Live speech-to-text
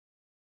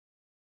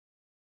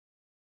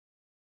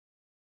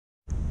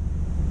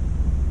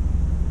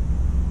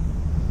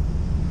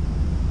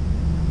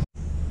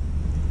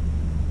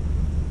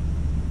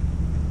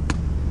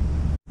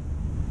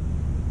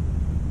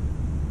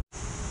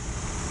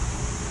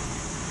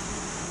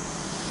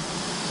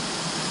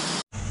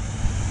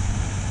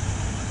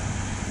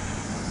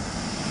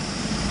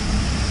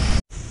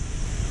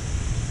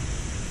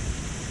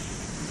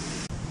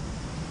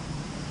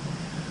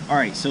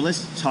Alright, so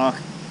let's talk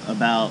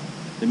about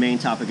the main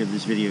topic of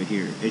this video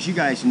here. As you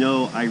guys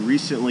know, I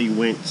recently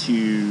went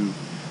to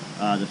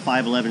the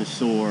 511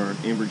 store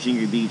in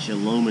Virginia Beach at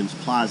LUMENS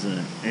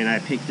Plaza, and I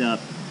picked up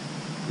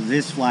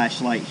this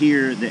flashlight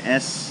here, the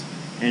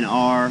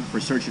S&R for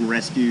Search and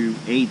Rescue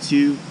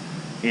A2,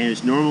 and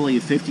it's normally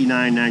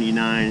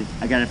 $59.99.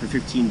 I got it for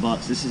 15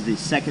 bucks. This is the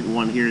second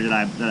one here that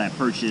I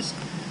purchased,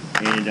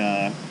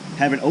 and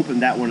haven't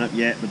opened that one up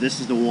yet, but this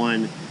is the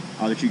one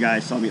that you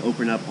guys saw me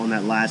open up on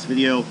that last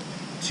video.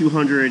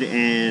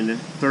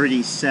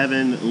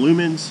 237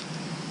 lumens.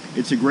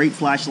 It's a great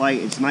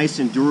flashlight. It's nice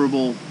and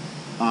durable,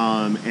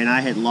 and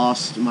I had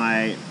lost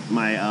my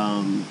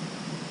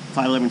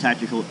 511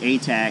 Tactical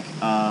ATAC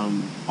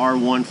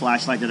R1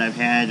 flashlight that I've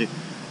had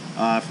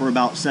for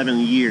about 7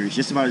 years,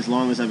 just about as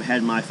long as I've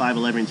had my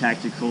 511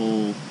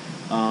 Tactical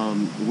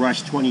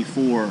Rush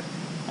 24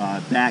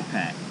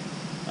 backpack.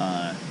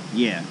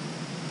 Yeah,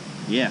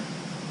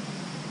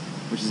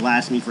 which has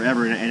lasted me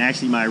forever. And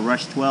actually, my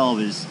Rush 12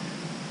 is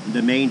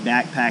the main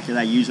backpack that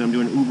I use when I'm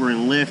doing Uber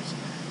and Lyft,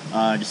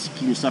 just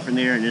keeping stuff in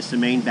there, and it's the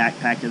main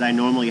backpack that I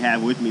normally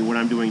have with me when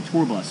I'm doing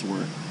tour bus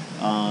work.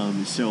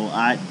 So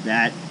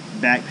that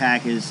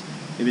backpack is,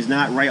 if it's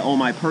not right on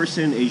my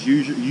person, is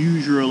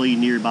usually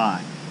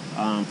nearby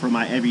for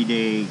my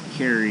everyday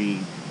carry,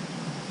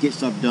 get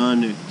stuff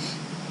done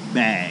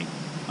bag.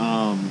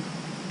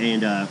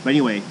 But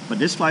anyway,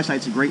 this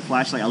flashlight's a great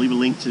flashlight. I'll leave a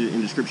link in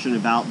the description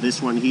about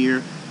this one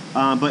here.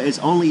 But it's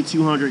only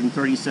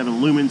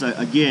 237 lumens.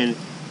 Again,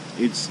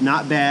 it's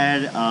not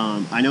bad.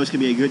 I know it's going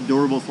to be a good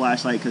durable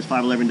flashlight because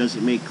 511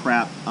 doesn't make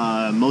crap.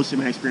 Most of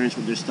my experience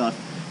with this stuff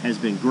has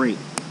been great.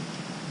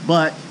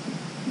 But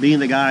being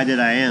the guy that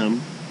I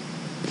am,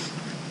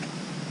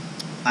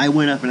 I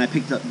went up and I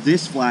picked up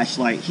this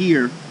flashlight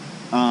here.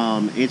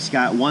 It's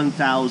got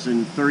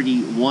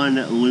 1031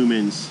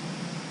 lumens,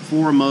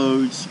 4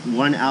 modes,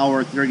 1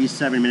 hour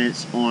 37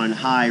 minutes on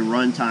high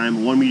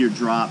runtime, 1 meter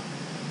drop,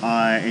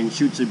 and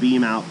shoots a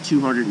beam out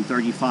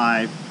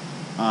 235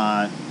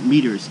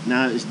 meters.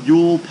 Now it's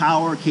dual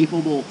power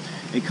capable.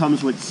 It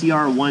comes with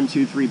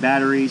CR123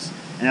 batteries,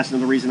 and that's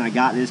another reason I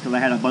got this, because I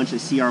had a bunch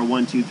of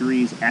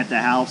CR123s at the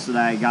house that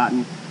I had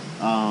gotten,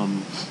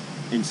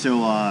 and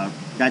so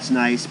that's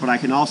nice. But I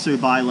can also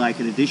buy like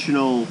an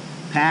additional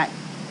pack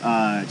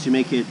to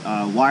make it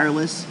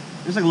wireless.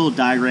 There's like a little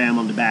diagram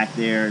on the back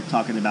there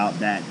talking about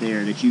that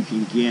you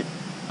can get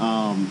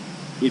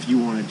if you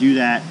want to do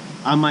that.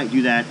 I might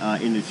do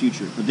that in the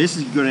future, but this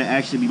is going to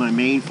actually be my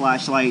main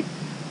flashlight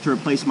to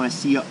replace my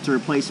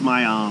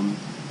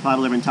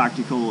 511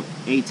 Tactical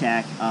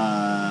ATAC.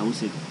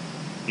 What's it?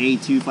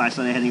 A2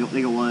 flashlight I think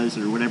it was,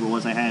 or whatever it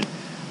was I had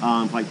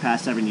for like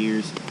past 7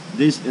 years.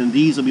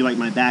 These will be like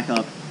my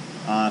backup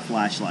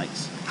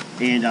flashlights,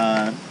 and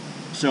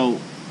so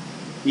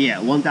yeah,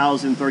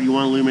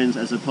 1031 lumens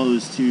as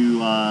opposed to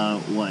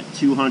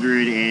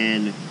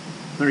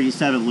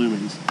 237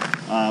 lumens.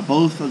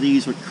 Both of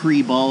these are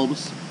Cree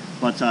bulbs,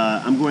 but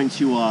I'm going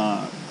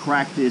to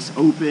crack this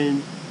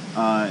open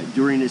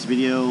during this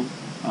video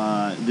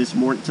this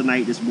morning.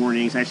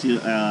 It's actually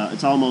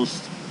it's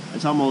almost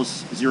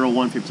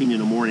 01:15 in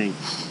the morning,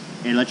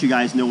 and let you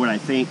guys know what I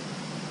think.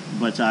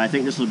 But I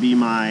think this will be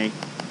my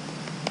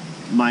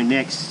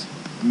next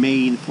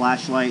main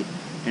flashlight,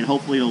 and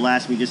hopefully it'll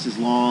last me just as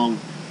long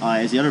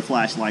as the other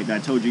flashlight that I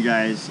told you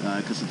guys,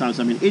 because sometimes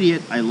I'm an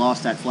idiot. I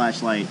lost that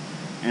flashlight,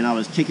 and I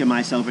was kicking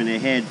myself in the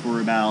head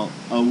for about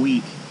a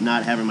week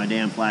not having my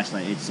damn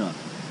flashlight. It sucked.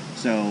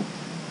 So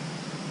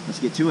let's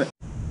get to it.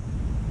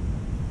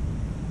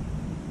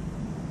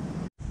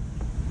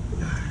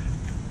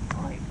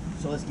 Alright,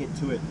 so let's get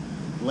to it.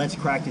 Let's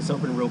crack this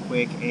open real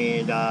quick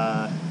and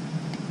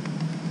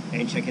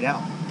check it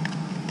out.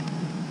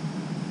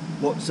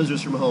 Well,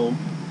 scissors from home.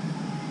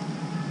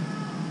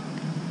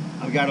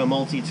 I've got a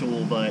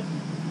multi-tool, but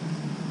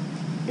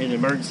in an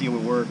emergency it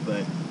would work,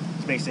 but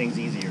this makes things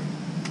easier.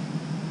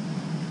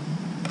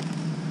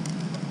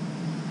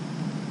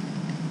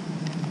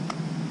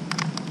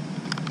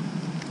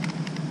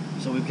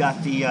 So we've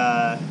got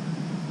the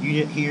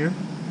unit here.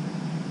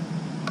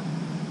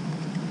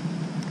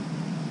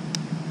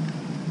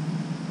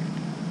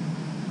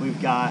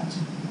 We've got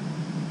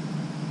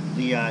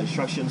the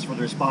instructions for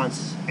the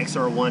Response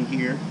Xr1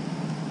 here.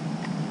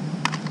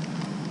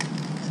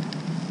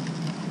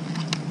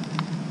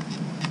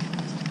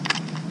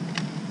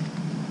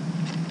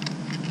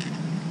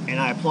 And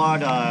I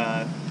applaud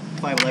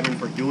 511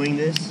 for doing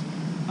this,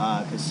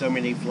 because so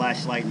many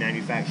flashlight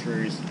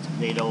manufacturers,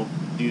 they don't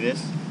do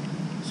this.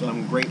 So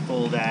I'm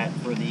grateful that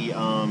for the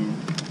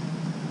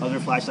other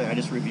flashlight I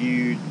just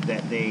reviewed,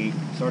 that they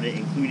started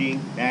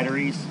including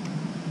batteries.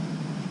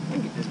 I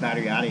can get this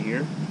battery out of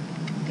here.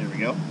 There we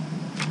go.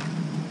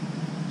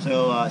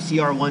 So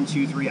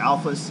CR123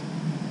 alphas.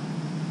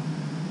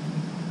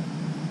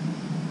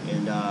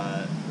 And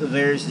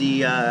there's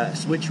the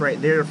switch right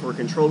there for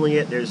controlling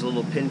it. There's a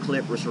little pin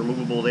clip which is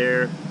removable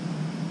there.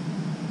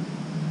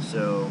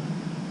 So,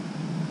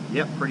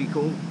 yep, pretty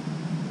cool.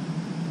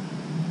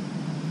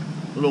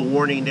 Little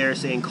warning there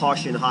saying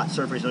caution, hot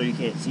surface. I know you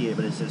can't see it,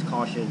 but it says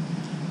caution.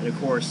 And of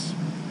course,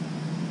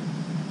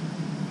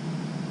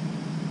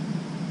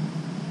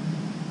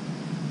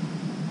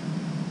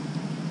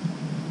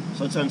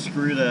 so let's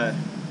unscrew the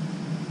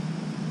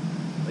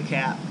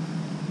cap.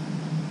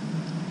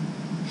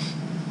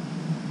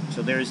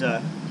 So there's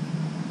a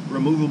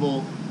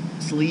removable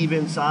sleeve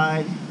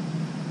inside.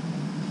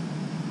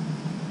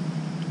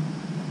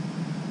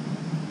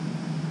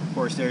 Of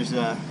course, there's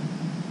a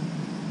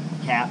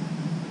cap.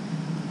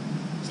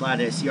 Slide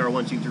the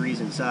CR123s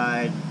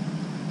inside.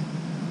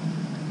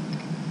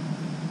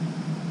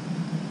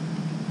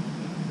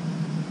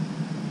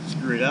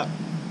 Screw it up.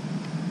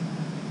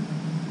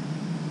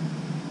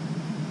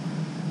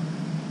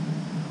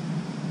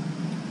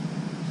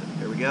 So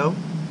there we go.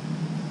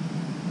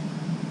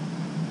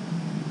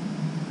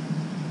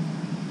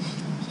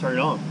 Let's turn it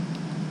on.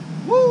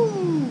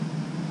 Woo!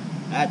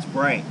 That's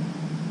bright.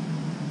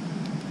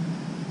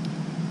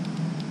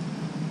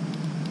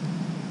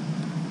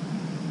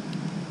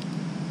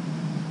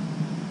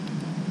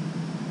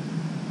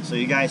 So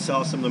you guys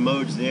saw some of the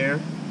modes there.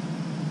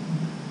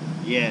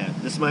 Yeah,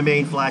 this is my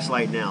main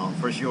flashlight now,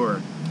 for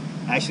sure.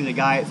 Actually, the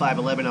guy at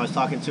 511, I was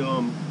talking to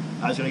him.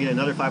 I was going to get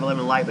another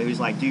 511 light, but he was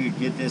like, dude,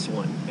 get this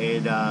one.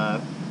 And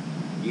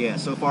yeah,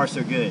 so far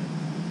so good.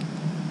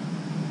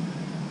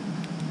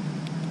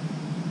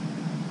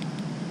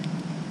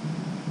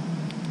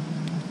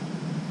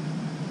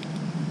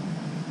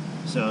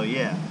 So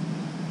yeah,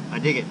 I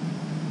dig it.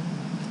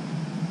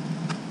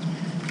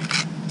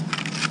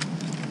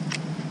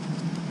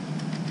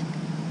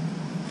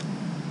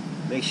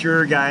 Make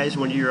sure, guys,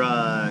 when you're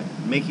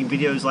making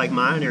videos like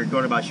mine or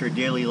going about your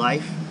daily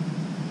life,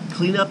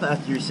 clean up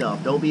after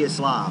yourself. Don't be a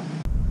slob.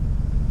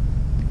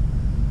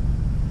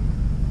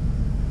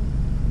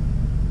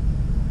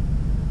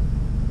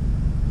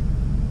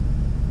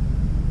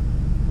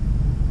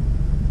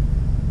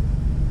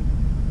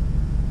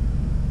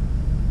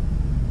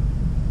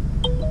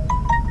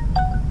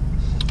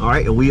 All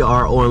right, and we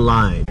are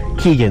online.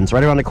 Keegan's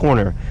right around the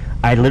corner.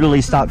 I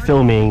literally stopped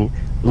filming.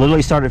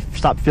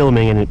 Stopped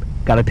filming and it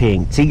got a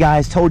ping. See,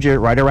 guys, told you,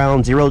 right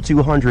around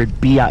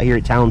 0200, be out here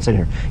at Town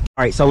Center.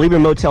 All right, so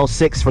leaving Motel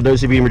 6. For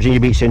those of you in Virginia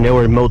Beach that know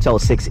where Motel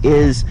 6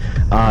 is,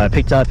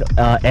 picked up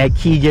at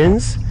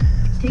Keegan's.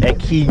 At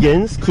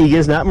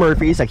Keegan's, not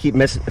Murphy's. I keep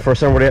missing, for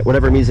some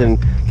whatever reason,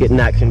 getting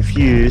that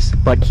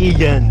confused. But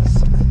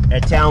Keegan's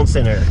at Town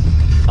Center.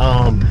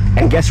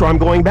 And guess where I'm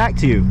going back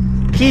to?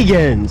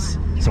 Keegan's.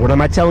 So what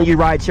am I telling you,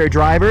 rideshare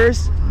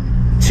drivers?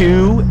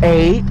 2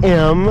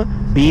 a.m.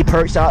 Be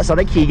perched outside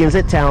of Keegan's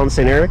at Town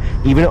Center,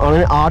 even on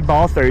an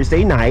oddball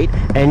Thursday night,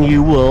 and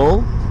you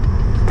will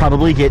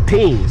probably get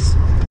pings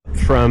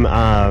from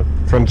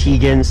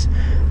Keegan's.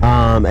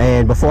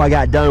 And before I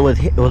got done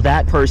with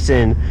that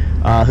person,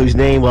 whose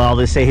name, well, I'll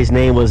just say his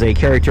name was a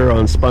character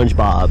on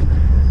SpongeBob,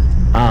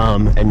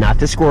 and not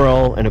the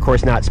squirrel, and of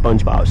course not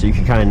SpongeBob, so you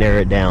can kind of narrow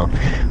it down.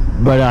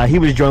 But he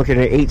was drunk and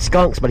ate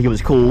skunks, but he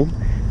was cool.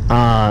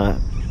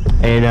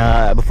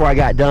 And before I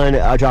got done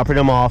dropping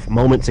him off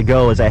moments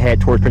ago as I head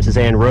towards Princess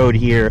Anne Road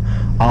here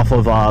off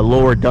of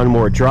Lower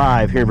Dunmore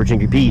Drive here in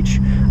Virginia Beach,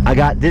 I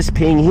got this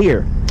ping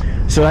here.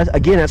 So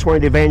that's one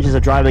of the advantages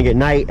of driving at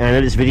night. And I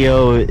know this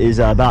video is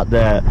about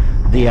the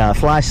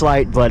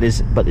flashlight, but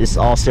it's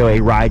also a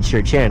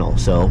rideshare channel,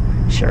 so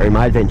sharing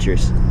my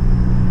adventures.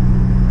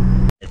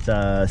 It's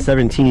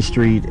 17th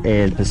Street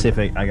and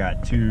Pacific. I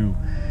got two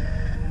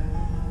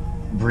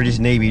British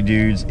Navy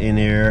dudes in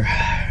there.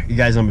 You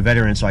guys know I'm a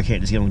veteran, so I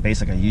can't just get on the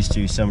base like I used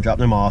to, so I'm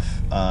dropping them off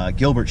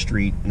Gilbert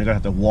Street, and they're gonna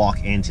have to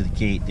walk into the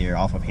gate there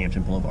off of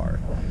Hampton Boulevard.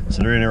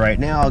 So they're in there right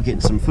now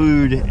getting some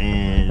food,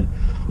 and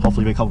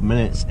hopefully in a couple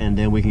minutes, and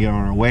then we can get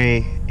on our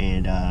way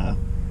and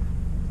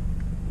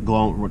go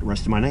on with the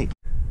rest of my night.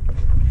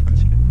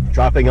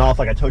 Dropping off,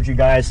 like I told you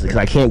guys, because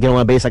I can't get on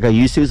my base like I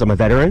used to, so I'm a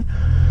veteran.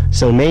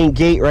 So main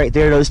gate right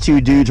there, those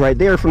two dudes right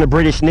there from the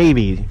British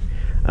Navy.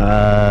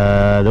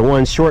 The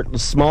one short,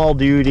 small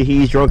dude,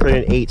 he's drunker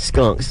than 8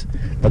 skunks,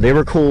 but they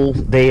were cool.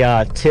 They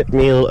tipped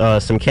me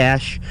some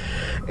cash,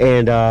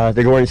 and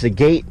they're going to the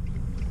gate.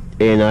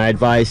 And I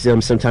advise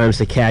them sometimes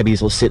the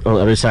cabbies will sit on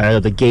the other side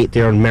of the gate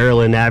there on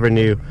Maryland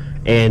Avenue,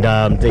 and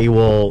they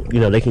will,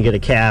 they can get a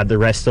cab the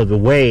rest of the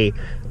way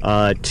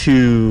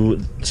to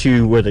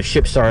where the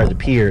ships are at the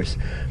piers.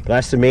 But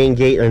that's the main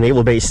gate and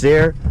naval base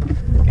there,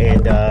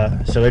 and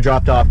so they're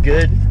dropped off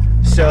good.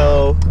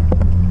 So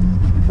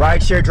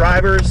rideshare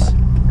drivers,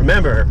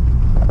 remember,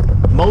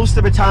 most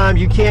of the time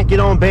you can't get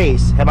on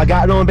base. Have I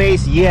gotten on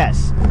base?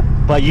 Yes,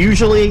 but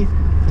usually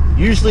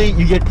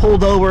you get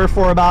pulled over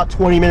for about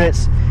 20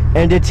 minutes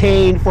and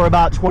detained for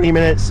about 20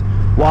 minutes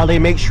while they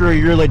make sure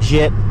you're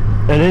legit,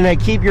 and then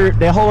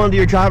they hold on to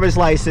your driver's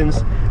license,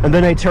 and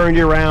then they turn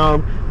you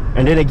around,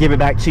 and then they give it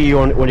back to you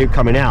when you're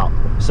coming out.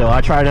 So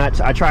I try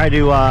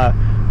to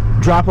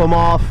drop them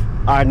off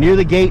near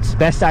the gates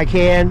best I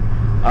can.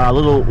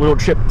 Little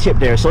tip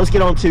there. So let's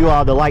get on to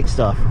the light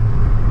stuff.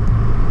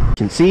 You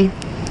can see.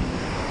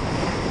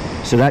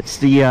 So that's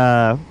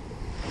the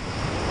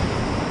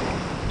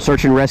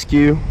search and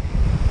rescue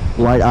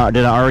light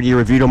that I already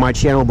reviewed on my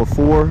channel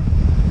before.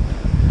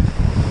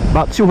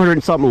 About 200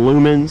 and something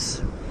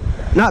lumens.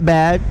 Not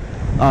bad.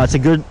 It's a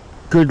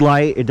good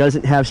light. It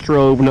doesn't have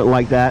strobe, nothing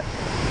like that.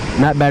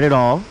 Not bad at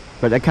all.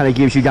 But that kind of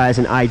gives you guys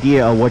an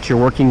idea of what you're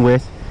working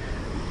with.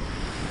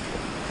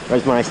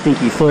 There's my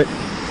stinky foot.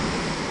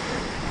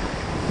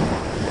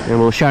 And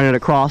we'll shine it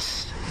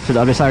across to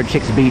the other side of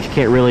Chick's Beach.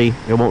 It won't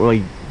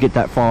really get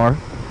that far.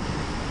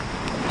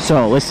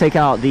 So let's take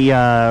out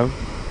the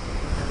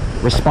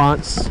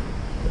Response,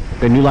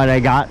 the new light I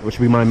got, which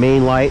will be my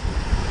main light.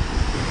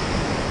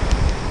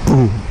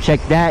 Boom. Check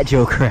that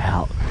joker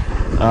out.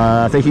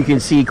 I think you can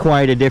see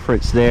quite a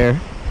difference there.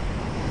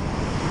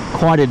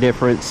 Quite a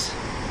difference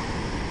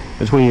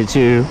between the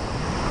two.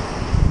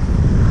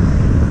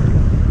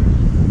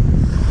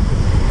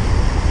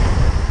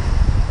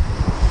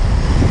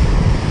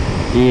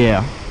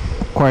 Yeah,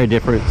 quite a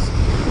difference.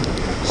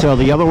 So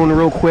the other one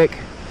real quick.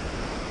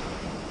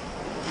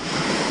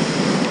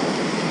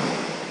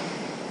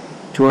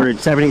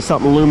 270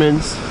 something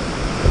lumens.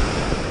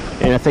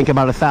 And I think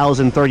about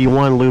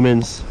 1031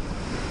 lumens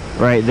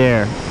right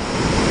there.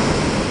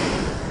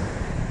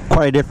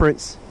 Quite a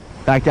difference.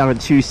 Back down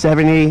to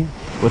 270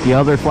 with the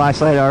other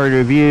flashlight I already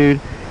reviewed.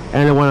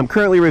 And the one I'm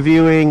currently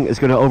reviewing is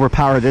going to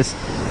overpower this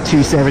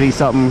 270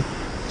 something.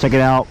 Check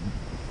it out.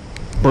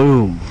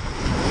 Boom.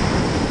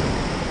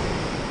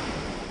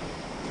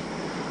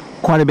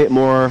 Quite a bit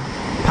more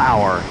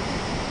power.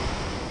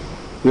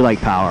 We like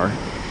power.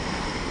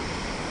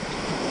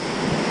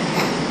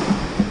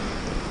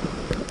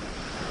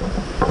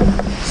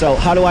 So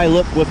how do I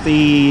look with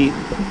the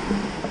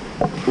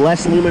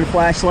less lumen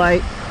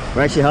flashlight?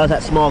 Or actually, how does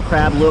that small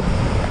crab look?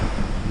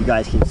 You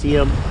guys can see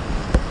him.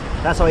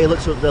 That's how he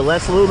looks with the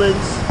less lumens.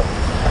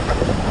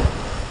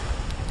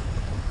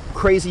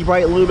 Crazy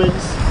bright lumens.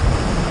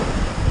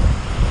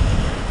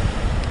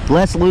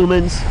 Less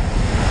lumens.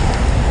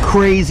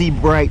 Crazy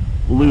bright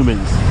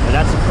lumens. And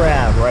that's a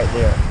crab right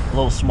there. A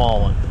little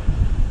small one.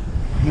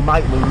 He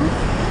might move.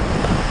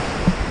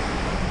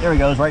 There he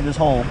goes, right in his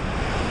hole.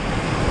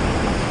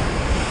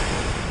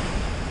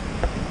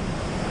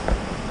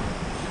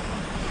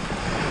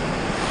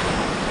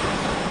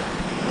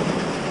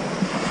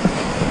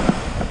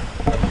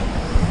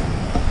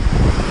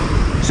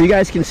 So you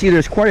guys can see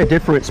there's quite a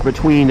difference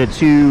between the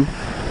two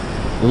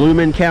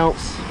lumen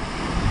counts.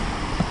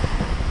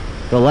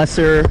 The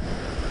lesser,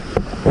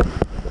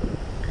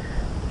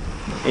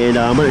 and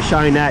I'm going to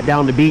shine that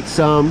down to beat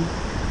some.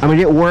 I mean,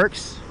 it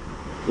works.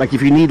 Like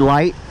if you need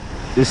light,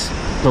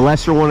 the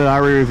lesser one that I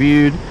already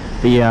reviewed,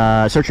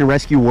 the search and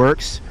rescue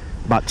works.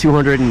 About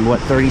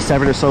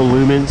 237 or so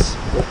lumens.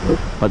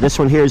 But this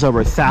one here is over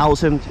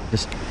 1,000.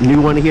 This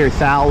new one here,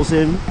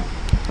 1,000,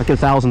 like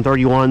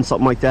 1,031,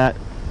 something like that.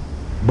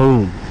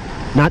 Boom.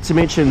 Not to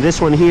mention this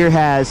one here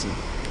has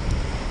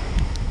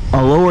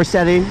a lower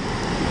setting,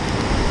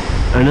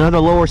 another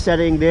lower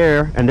setting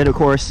there, and then of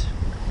course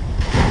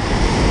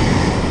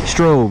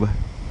strobe,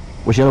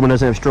 which the other one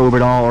doesn't have strobe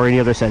at all or any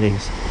other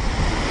settings.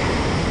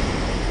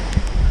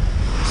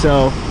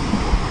 So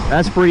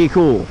that's pretty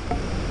cool.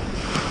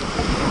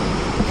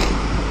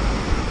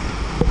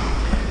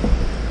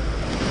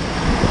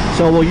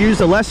 So we'll use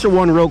the lesser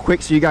one real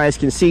quick so you guys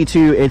can see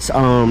too. It's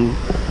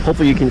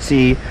hopefully you can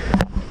see.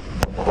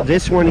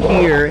 This one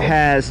here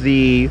has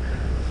the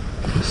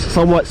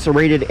somewhat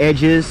serrated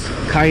edges,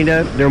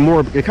 kinda.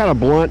 They're kind of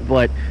blunt,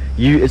 but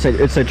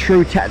it's a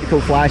true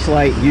tactical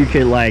flashlight. You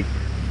could, like,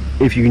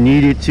 if you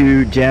needed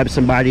to, jab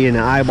somebody in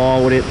the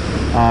eyeball with it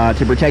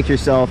to protect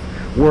yourself.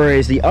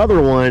 Whereas the other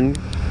one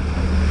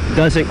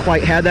doesn't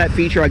quite have that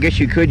feature. I guess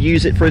you could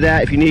use it for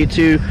that if you needed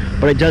to,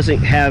 but it doesn't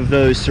have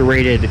those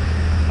serrated,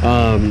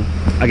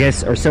 I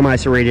guess, or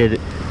semi-serrated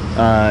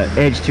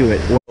edge to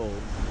it.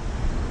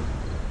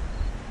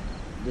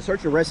 The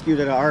search and rescue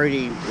that I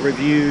already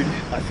reviewed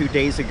a few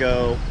days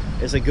ago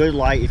is a good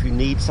light if you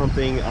need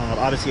something.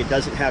 Obviously it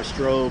doesn't have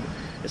strobe.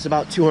 It's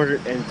about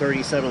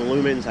 237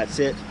 lumens, that's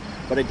it,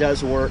 but it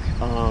does work,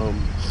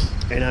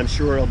 and I'm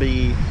sure it'll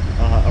be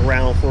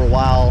around for a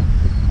while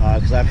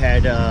because I've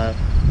had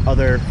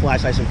other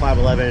flashlights in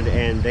 511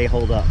 and they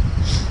hold up.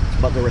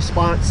 But the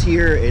Response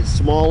here, it's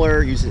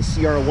smaller, uses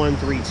CR1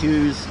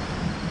 32s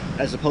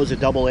as opposed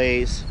to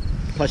AA's.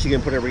 Plus you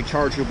can put a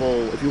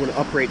rechargeable, if you want to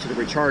upgrade to the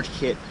recharge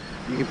kit,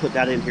 you can put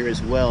that in here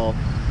as well.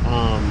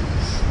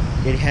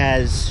 It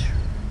has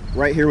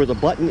right here where the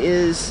button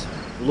is,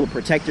 a little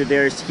protector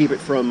there to keep it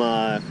from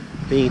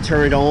being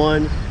turned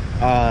on.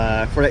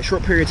 For that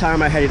short period of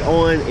time I had it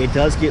on, it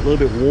does get a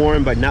little bit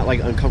warm, but not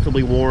like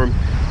uncomfortably warm.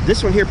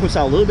 This one here puts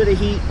out a little bit of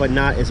heat, but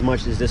not as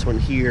much as this one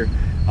here.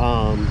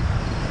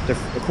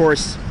 Of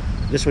course,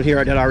 this one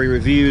here that I already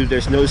reviewed,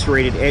 there's no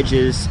serrated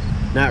edges.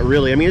 Not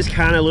really. I mean, it's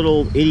kind of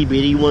little itty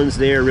bitty ones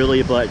there,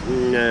 really, but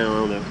no, I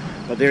don't know.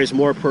 But there's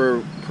more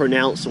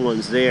pronounced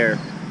ones there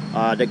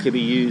that could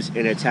be used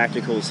in a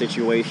tactical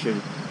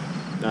situation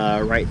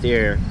right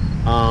there.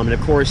 And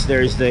of course,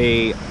 there's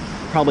the,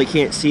 probably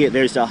can't see it,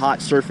 there's the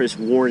hot surface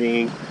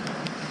warning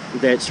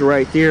that's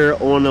right there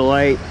on the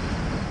light,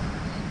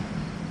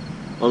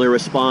 on the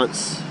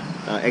Response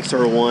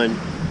Xr1.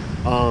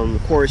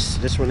 Of course,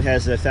 this one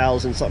has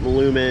 1,000 something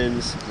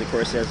lumens. And of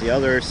course, it has the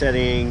other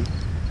setting.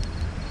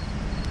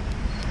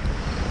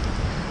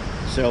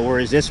 So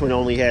whereas this one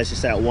only has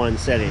just that one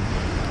setting.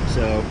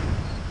 So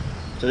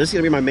this is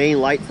gonna be my main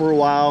light for a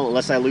while,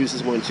 unless I lose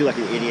this one too like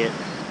an idiot.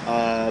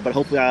 But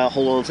hopefully I'll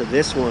hold on to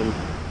this one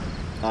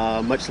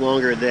much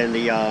longer than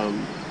the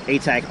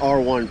ATAC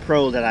R1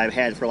 Pro that I've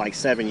had for like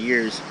 7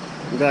 years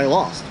that I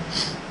lost,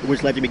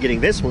 which led to me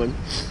getting this one,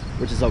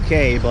 which is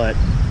okay. But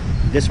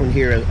this one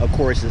here, of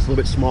course, is a little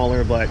bit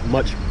smaller, but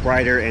much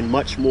brighter and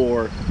much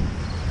more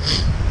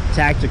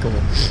tactical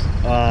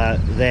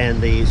than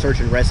the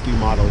search and rescue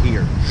model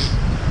here.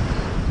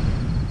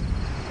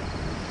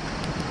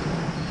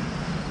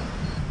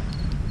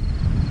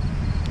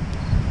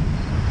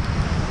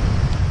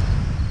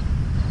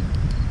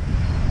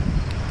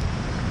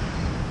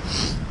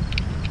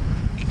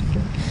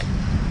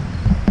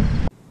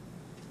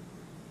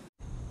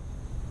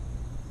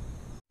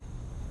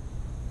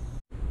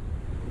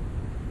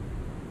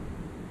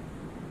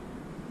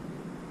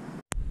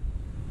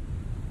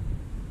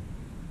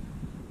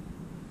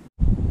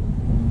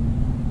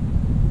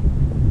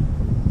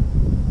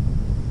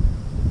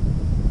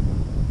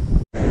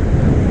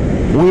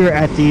 We're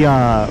at the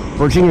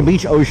Virginia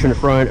Beach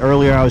oceanfront.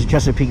 Earlier I was at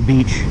Chesapeake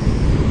Beach,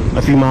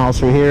 a few miles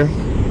from here,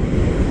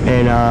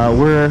 and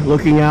we're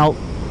looking out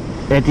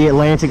at the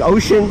Atlantic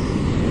Ocean,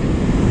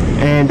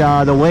 and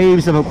the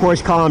waves have of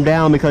course calmed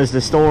down because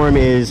the storm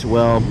is,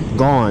 well,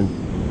 gone,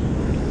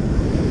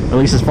 at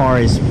least as far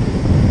as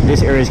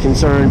this area is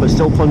concerned, but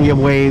still plenty of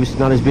waves,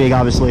 not as big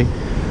obviously.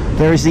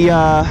 There's the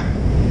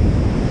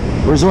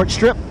resort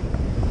strip.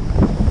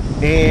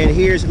 And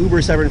here's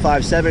Uber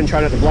 757,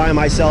 trying not to blind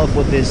myself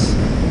with this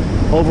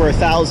over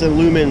 1,000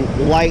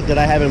 lumen light that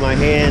I have in my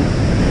hand.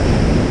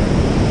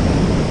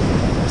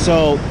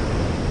 So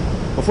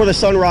before the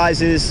sun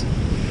rises,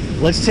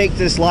 let's take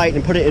this light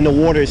and put it in the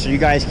water so you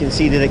guys can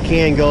see that it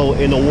can go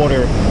in the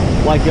water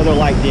like the other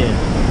light did.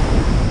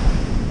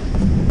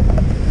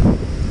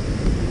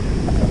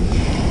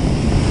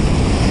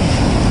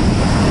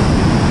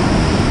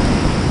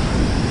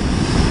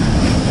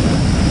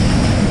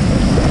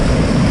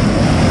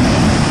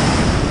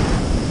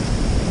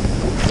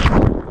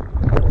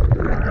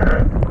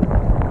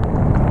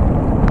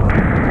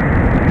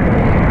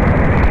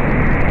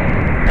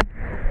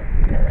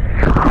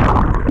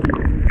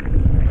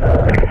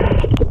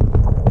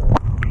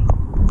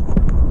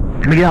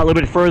 Let me get out a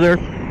little bit further.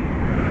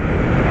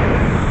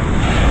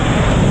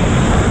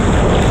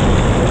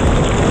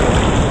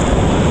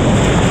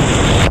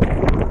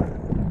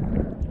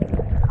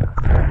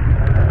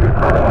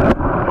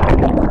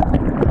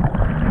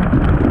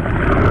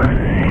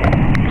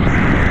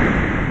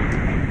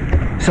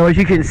 So as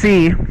you can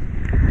see,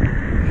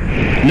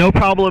 no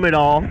problem at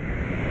all.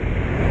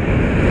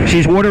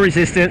 She's water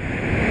resistant.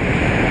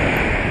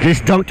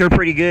 Just dunked her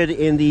pretty good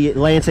in the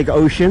Atlantic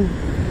Ocean,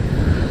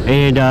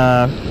 and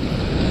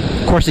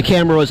of course the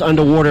camera was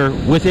underwater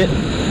with it,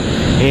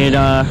 and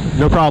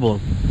no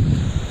problem.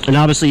 And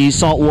obviously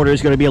salt water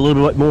is going to be a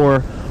little bit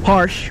more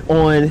harsh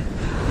on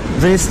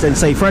this than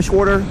say fresh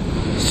water,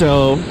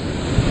 so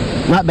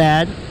not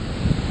bad.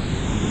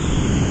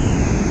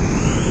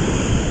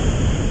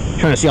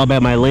 Trying to see how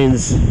bad my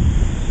lens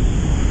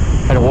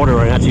had water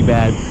on, not too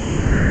bad.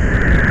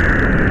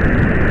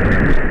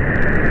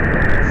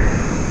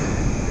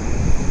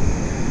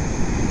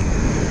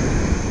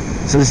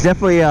 So it's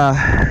definitely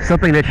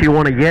something that you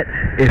want to get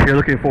if you're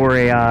looking for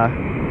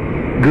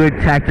a good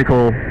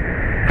tactical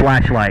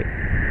flashlight.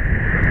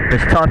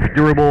 It's tough,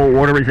 durable,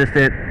 water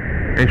resistant,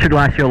 and should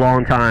last you a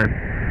long time.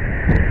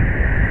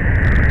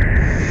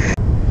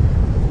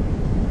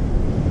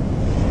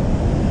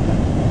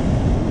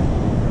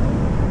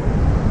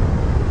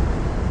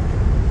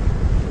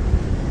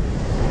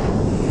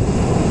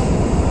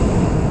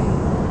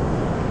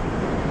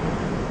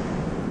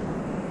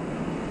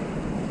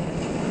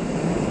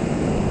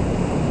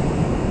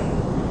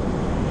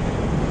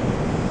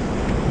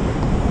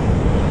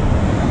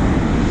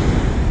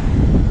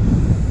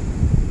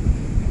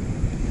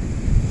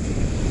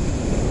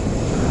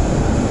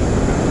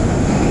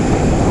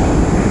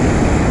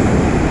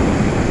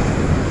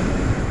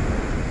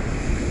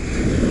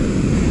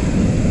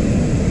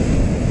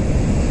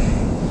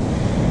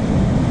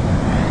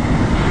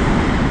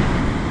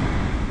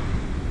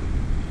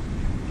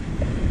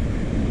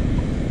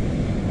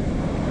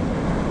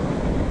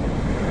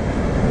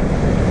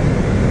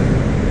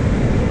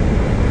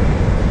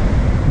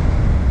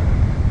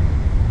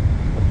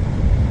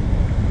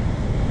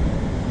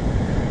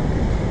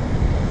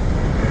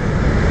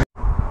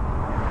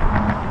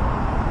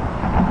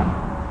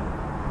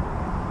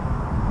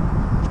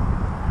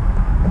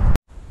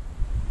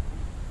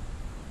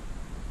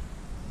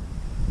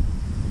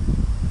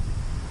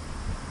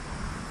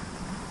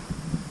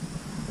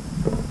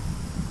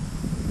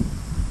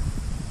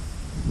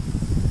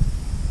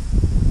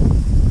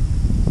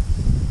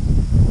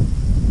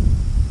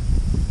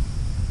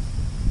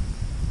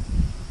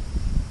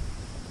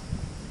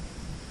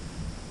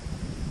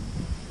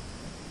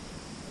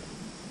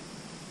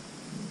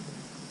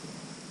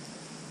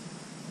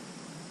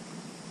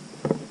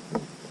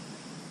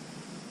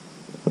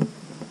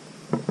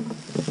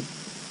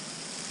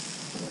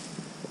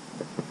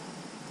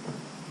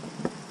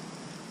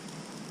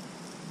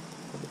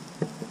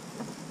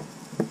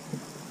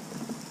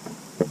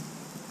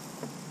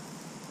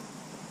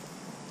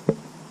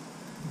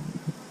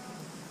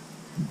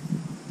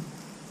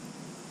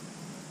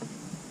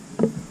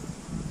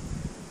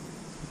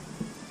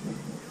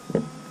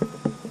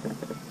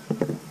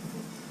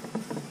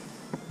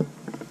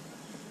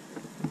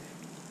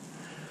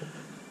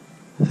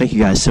 Thank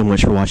you guys so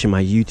much for watching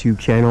my YouTube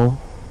channel.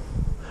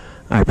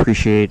 I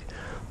appreciate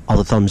all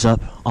the thumbs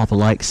up, all the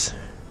likes.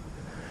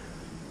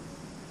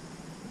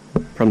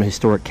 From the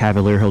historic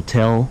Cavalier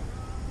Hotel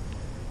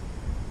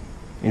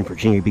in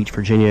Virginia Beach,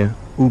 Virginia,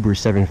 Uber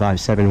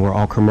 757, where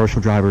all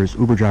commercial drivers,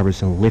 Uber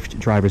drivers, and Lyft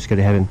drivers go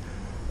to heaven.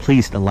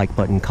 Please hit the like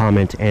button,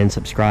 comment, and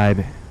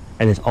subscribe.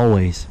 And as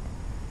always,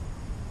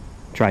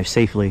 drive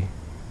safely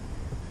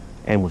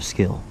and with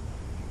skill.